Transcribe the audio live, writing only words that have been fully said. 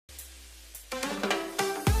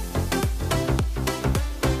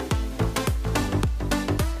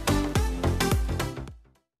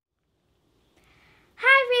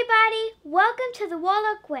to the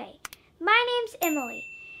Wallach Way. My name's Emily.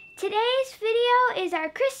 Today's video is our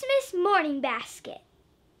Christmas morning basket.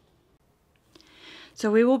 So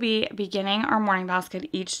we will be beginning our morning basket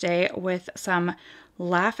each day with some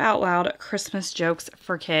laugh out loud Christmas jokes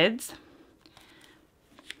for kids.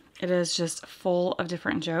 It is just full of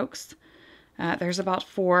different jokes. There's about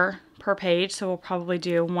 4 per page, so we'll probably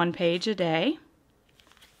do 1 page a day.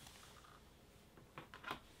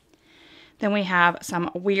 Then we have some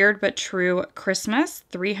weird but true Christmas,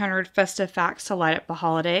 300 festive facts to light up the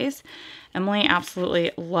holidays. Emily absolutely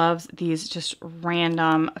loves these just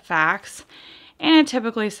random facts, and it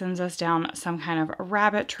typically sends us down some kind of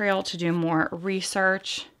rabbit trail to do more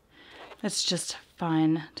research. It's just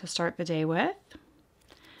fun to start the day with.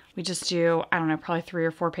 We just do, I don't know, probably 3 or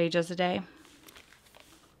 4 pages a day.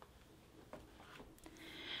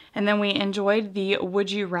 And then we enjoyed the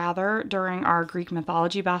Would You Rather during our Greek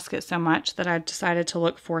mythology basket so much that I decided to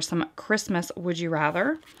look for some Christmas Would You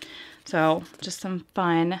Rather. So just some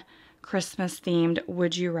fun Christmas themed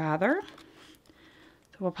Would You Rather.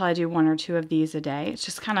 So we'll probably do 1 or 2 of these a day. It's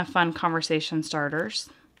just kind of fun conversation starters.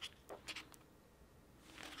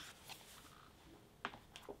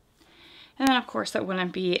 And then, of course, that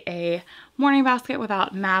wouldn't be a morning basket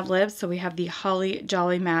without Mad Libs. So we have the Holly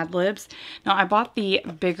Jolly Mad Libs. Now, I bought the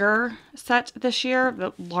bigger set this year,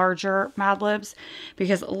 the larger Mad Libs,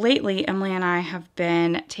 because lately Emily and I have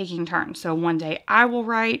been taking turns. So one day I will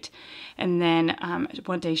write, and then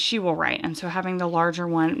one day she will write. And so having the larger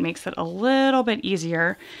one makes it a little bit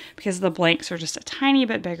easier because the blanks are just a tiny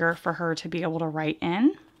bit bigger for her to be able to write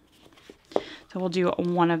in. So we'll do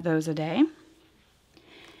 1 of those a day.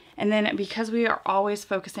 And then because we are always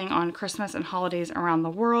focusing on Christmas and holidays around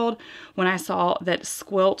the world, when I saw that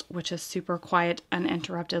Squilt, which is super quiet,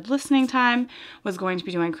 uninterrupted listening time, was going to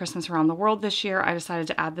be doing Christmas around the world this year, I decided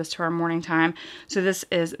to add this to our morning time. So this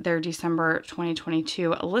is their December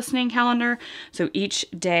 2022 listening calendar. So each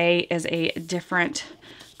day is a different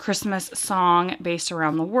Christmas song based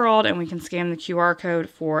around the world, and we can scan the QR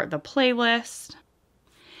code for the playlist.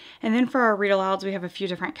 And then for our read alouds, we have a few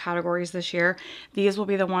different categories this year. These will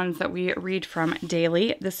be the ones that we read from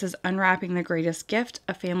daily. This is Unwrapping the Greatest Gift,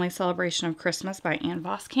 A Family Celebration of Christmas by Ann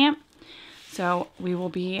Voskamp. So we will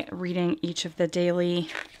be reading each of the daily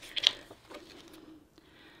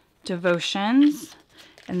devotions,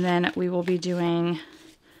 and then we will be doing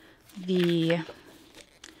the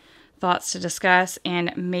thoughts to discuss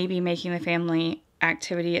and maybe making the family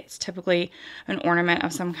activity. It's typically an ornament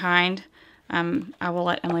of some kind. I will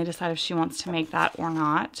let Emily decide if she wants to make that or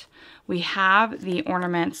not. We have the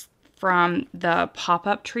ornaments from the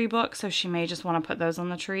pop-up tree book, so she may just want to put those on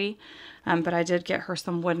the tree. But I did get her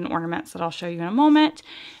some wooden ornaments that I'll show you in a moment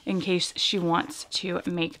in case she wants to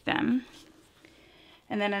make them.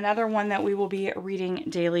 And then another one that we will be reading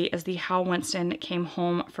daily is the How Winston Came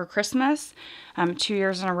Home for Christmas. 2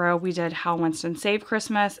 years in a row we did How Winston Saved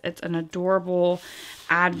Christmas. It's an adorable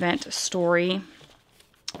Advent story.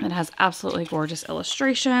 It has absolutely gorgeous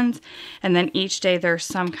illustrations, and then each day there's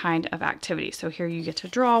some kind of activity. So here you get to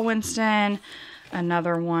draw Winston.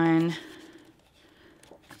 Another one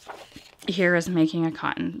here is making a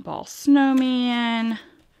cotton ball snowman,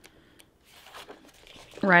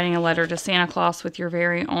 writing a letter to Santa Claus with your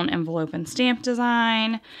very own envelope and stamp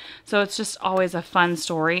design. So it's just always a fun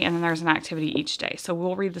story, and then there's an activity each day. So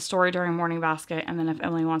we'll read the story during morning basket, and then if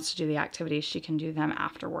Emily wants to do the activities, she can do them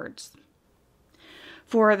afterwards.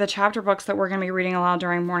 For the chapter books that we're going to be reading aloud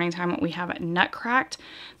during morning time, we have Nutcracked.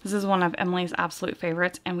 This is one of Emily's absolute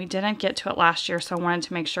favorites, and we didn't get to it last year, so I wanted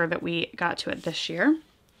to make sure that we got to it this year.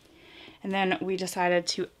 And then we decided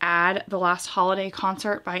to add The Last Holiday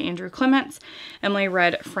Concert by Andrew Clements. Emily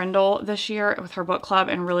read Frindle this year with her book club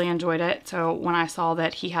and really enjoyed it. So when I saw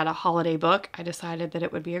that he had a holiday book, I decided that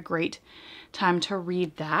it would be a great time to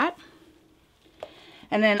read that.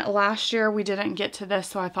 And then last year we didn't get to this,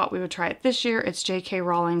 so I thought we would try it this year. It's J.K.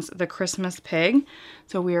 Rowling's The Christmas Pig.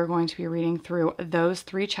 So we are going to be reading through those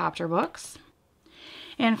 3 chapter books.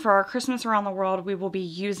 And for our Christmas Around the World, we will be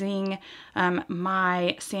using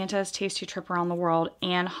my Santa's Tasty Trip Around the World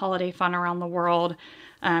and Holiday Fun Around the World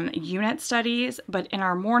unit studies. But in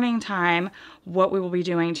our morning time, what we will be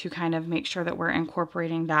doing to kind of make sure that we're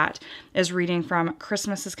incorporating that is reading from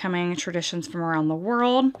Christmas is Coming, Traditions from Around the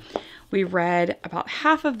World. We read about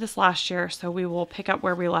half of this last year, so we will pick up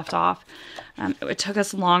where we left off. It took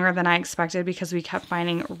us longer than I expected because we kept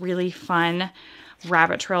finding really fun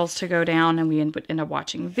rabbit trails to go down, and we end up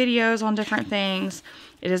watching videos on different things.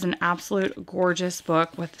 It is an absolute gorgeous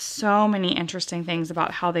book with so many interesting things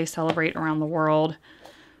about how they celebrate around the world.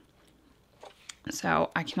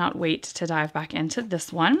 So I cannot wait to dive back into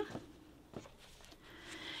this one.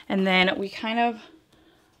 And then we kind of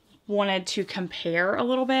wanted to compare a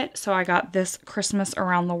little bit. So I got this Christmas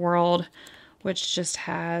Around the World, which just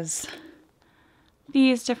has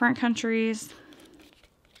these different countries.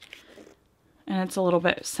 And it's a little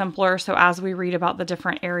bit simpler. So as we read about the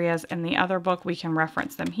different areas in the other book, we can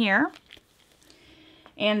reference them here.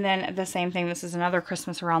 And then the same thing, this is another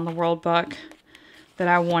Christmas Around the World book that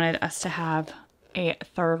I wanted us to have a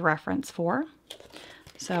third reference for.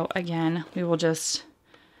 So again, we will just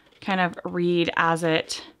kind of read as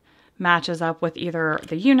it matches up with either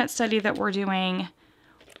the unit study that we're doing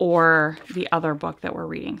or the other book that we're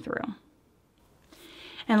reading through.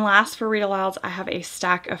 And last for read alouds, I have a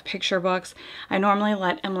stack of picture books. I normally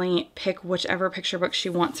let Emily pick whichever picture book she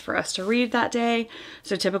wants for us to read that day.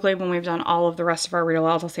 So typically when we've done all of the rest of our read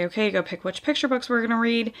alouds, I'll say, okay, go pick which picture books we're going to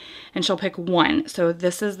read. And she'll pick one. So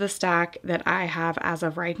this is the stack that I have as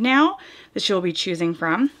of right now that she'll be choosing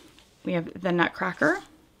from. We have The Nutcracker,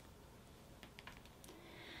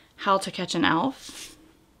 How to Catch an Elf,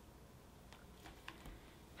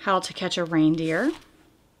 How to Catch a Reindeer,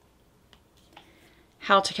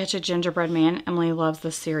 How to Catch a Gingerbread Man. Emily loves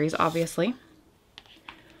this series, obviously.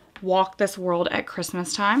 Walk This World at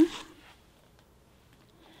Christmas Time.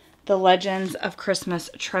 The Legends of Christmas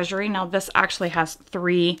Treasury. Now this actually has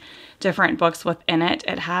 3 different books within it.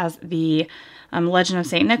 It has the Legend of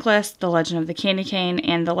St. Nicholas, the Legend of the Candy Cane,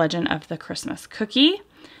 and the Legend of the Christmas Cookie.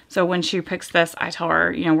 So when she picks this, I tell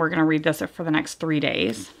her, you know, we're going to read this for the next 3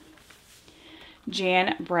 days.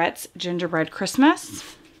 Jan Brett's Gingerbread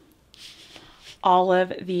Christmas.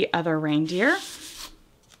 Olive the Other Reindeer,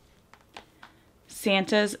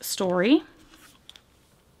 Santa's Story,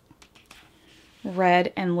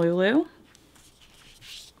 Red and Lulu,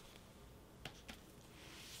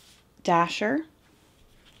 Dasher,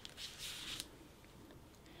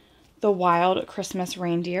 The Wild Christmas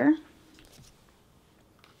Reindeer,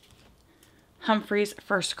 Humphrey's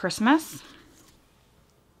First Christmas,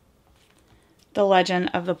 The Legend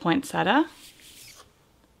of the Poinsettia,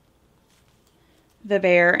 The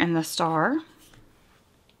Bear and the Star,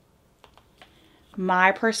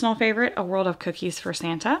 my personal favorite, A World of Cookies for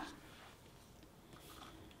Santa.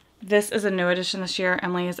 This is a new edition this year.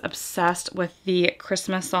 Emily is obsessed with the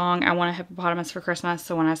Christmas song, I Want a Hippopotamus for Christmas,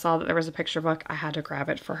 so when I saw that there was a picture book, I had to grab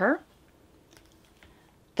it for her.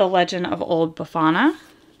 The Legend of Old Befana,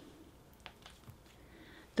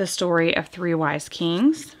 The Story of 3 Wise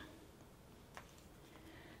Kings,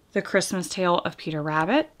 The Christmas Tale of Peter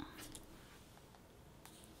Rabbit,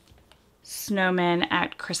 Snowmen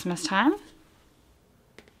at Christmas Time,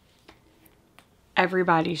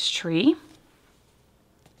 Everybody's Tree,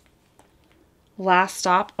 Last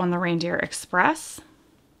Stop on the Reindeer Express,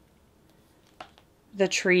 The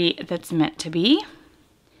Tree That's Meant to Be,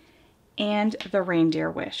 and The Reindeer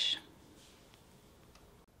Wish.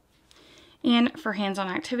 And for hands-on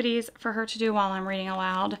activities for her to do while I'm reading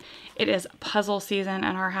aloud, it is puzzle season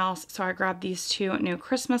in our house, so I grabbed these 2 new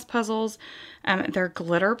Christmas puzzles. They're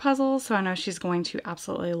glitter puzzles, so I know she's going to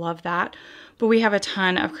absolutely love that. But we have a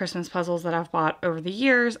ton of Christmas puzzles that I've bought over the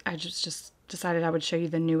years. I just decided I would show you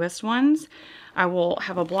the newest ones. I will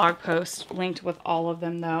have a blog post linked with all of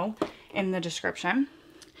them, though, in the description.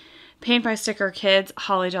 Paint by Sticker Kids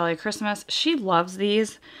Holly Jolly Christmas. She loves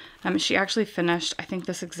these. She actually finished, I think,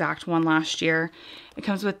 this exact one last year. It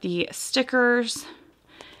comes with the stickers,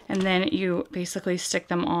 and then you basically stick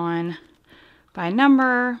them on by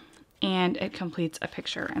number, and it completes a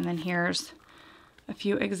picture. And then here's a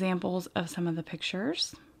few examples of some of the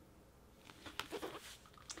pictures.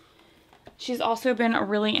 She's also been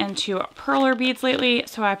really into perler beads lately,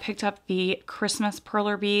 so I picked up the Christmas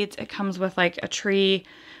perler beads. It comes with like a tree,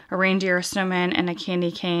 a reindeer, a snowman, and a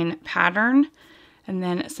candy cane pattern, and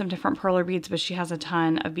then some different perler beads, but she has a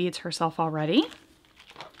ton of beads herself already.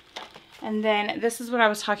 And then this is what I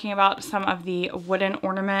was talking about, some of the wooden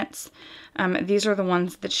ornaments. These are the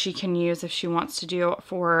ones that she can use if she wants to do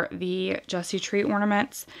for the Jessie tree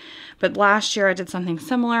ornaments. But last year I did something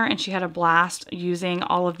similar and she had a blast using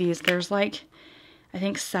all of these. There's like, I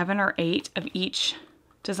think 7 or 8 of each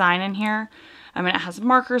design in here. And it has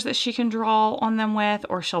markers that she can draw on them with,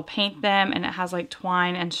 or she'll paint them, and it has like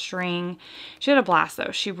twine and string. She had a blast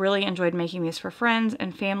though. She really enjoyed making these for friends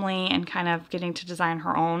and family and kind of getting to design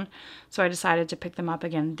her own. So I decided to pick them up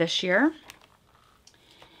again this year.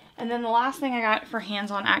 And then the last thing I got for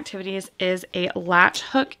hands-on activities is a latch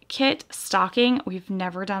hook kit stocking. We've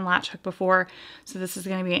never done latch hook before, so this is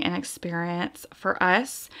going to be an experience for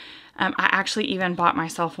us. I actually even bought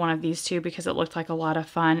myself one of these too because it looked like a lot of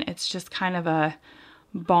fun. It's just kind of a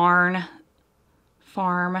barn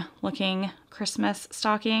farm looking Christmas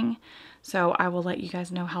stocking. So I will let you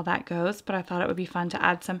guys know how that goes, but I thought it would be fun to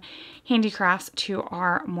add some handicrafts to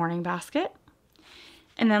our morning basket.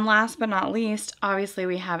 And then last but not least, obviously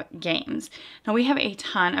we have games. Now we have a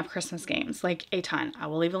ton of Christmas games, like a ton. I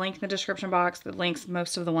will leave a link in the description box that links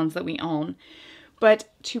most of the ones that we own. But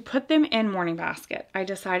to put them in morning basket, I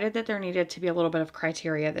decided that there needed to be a little bit of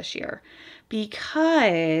criteria this year,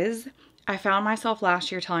 because I found myself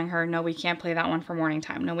last year telling her, no, we can't play that one for morning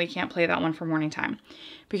time. No, we can't play that one for morning time,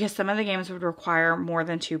 because some of the games would require more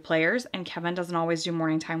than 2 players, and Kevin doesn't always do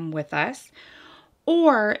morning time with us.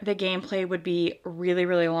 Or the gameplay would be really,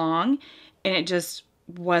 really long, and it just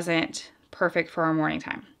wasn't perfect for our morning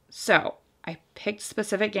time. So I picked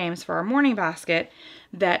specific games for our morning basket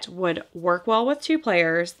that would work well with 2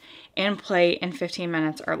 players and play in 15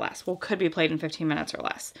 minutes or less. Well, could be played in 15 minutes or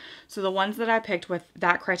less. So the ones that I picked with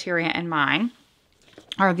that criteria in mind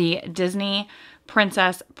are the Disney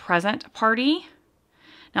Princess Present Party.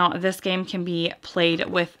 Now, this game can be played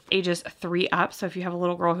with ages 3 up. So if you have a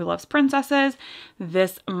little girl who loves princesses,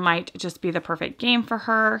 this might just be the perfect game for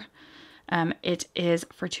her. It is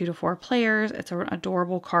for 2 to 4 players. It's an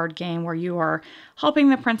adorable card game where you are helping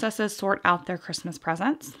the princesses sort out their Christmas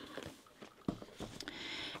presents.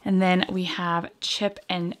 And then we have Chip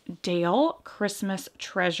and Dale Christmas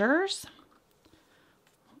Treasures.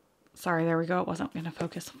 Sorry, there we go. It wasn't going to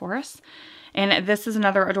focus for us. And this is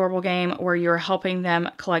another adorable game where you're helping them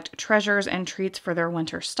collect treasures and treats for their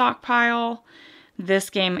winter stockpile. This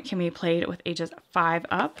game can be played with ages 5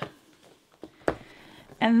 up.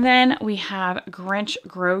 And then we have Grinch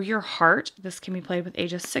Grow Your Heart. This can be played with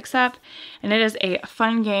ages 6 up. And it is a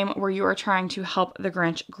fun game where you are trying to help the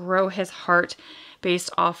Grinch grow his heart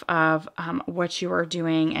based off of what you are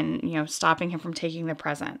doing and, you know, stopping him from taking the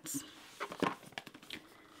presents.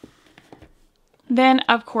 Then,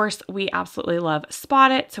 of course, we absolutely love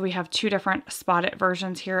Spot It. So we have 2 different Spot It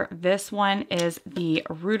versions here. This one is the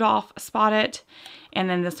Rudolph Spot It, and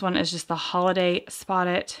then this one is just the Holiday Spot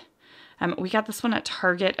It. We got this one at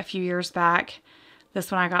Target a few years back.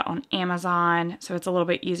 This one I got on Amazon, so it's a little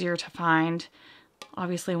bit easier to find.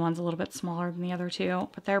 Obviously, one's a little bit smaller than the other 2,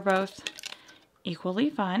 but they're both equally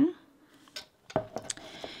fun.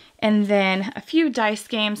 And then a few dice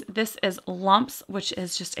games. This is Lumps, which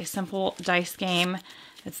is just a simple dice game.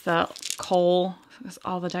 It's the coal,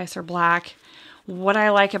 all the dice are black. What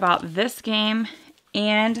I like about this game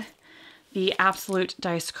and the Absolute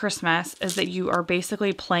Dice Christmas is that you are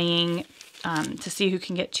basically playing to see who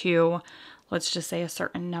can get to, let's just say, a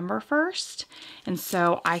certain number first. And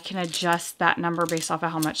so I can adjust that number based off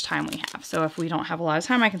of how much time we have. So if we don't have a lot of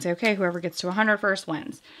time, I can say, okay, whoever gets to 100 first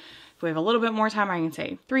wins. If we have a little bit more time, I can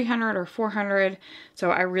say 300 or 400. So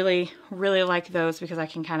I really, really like those because I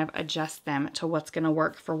can kind of adjust them to what's going to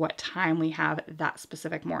work for what time we have that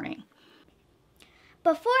specific morning.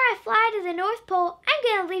 Before I fly to the North Pole,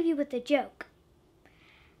 I'm going to leave you with a joke.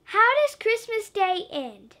 How does Christmas Day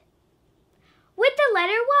end? With the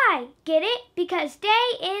letter Y. Get it? Because day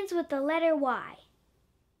ends with the letter Y.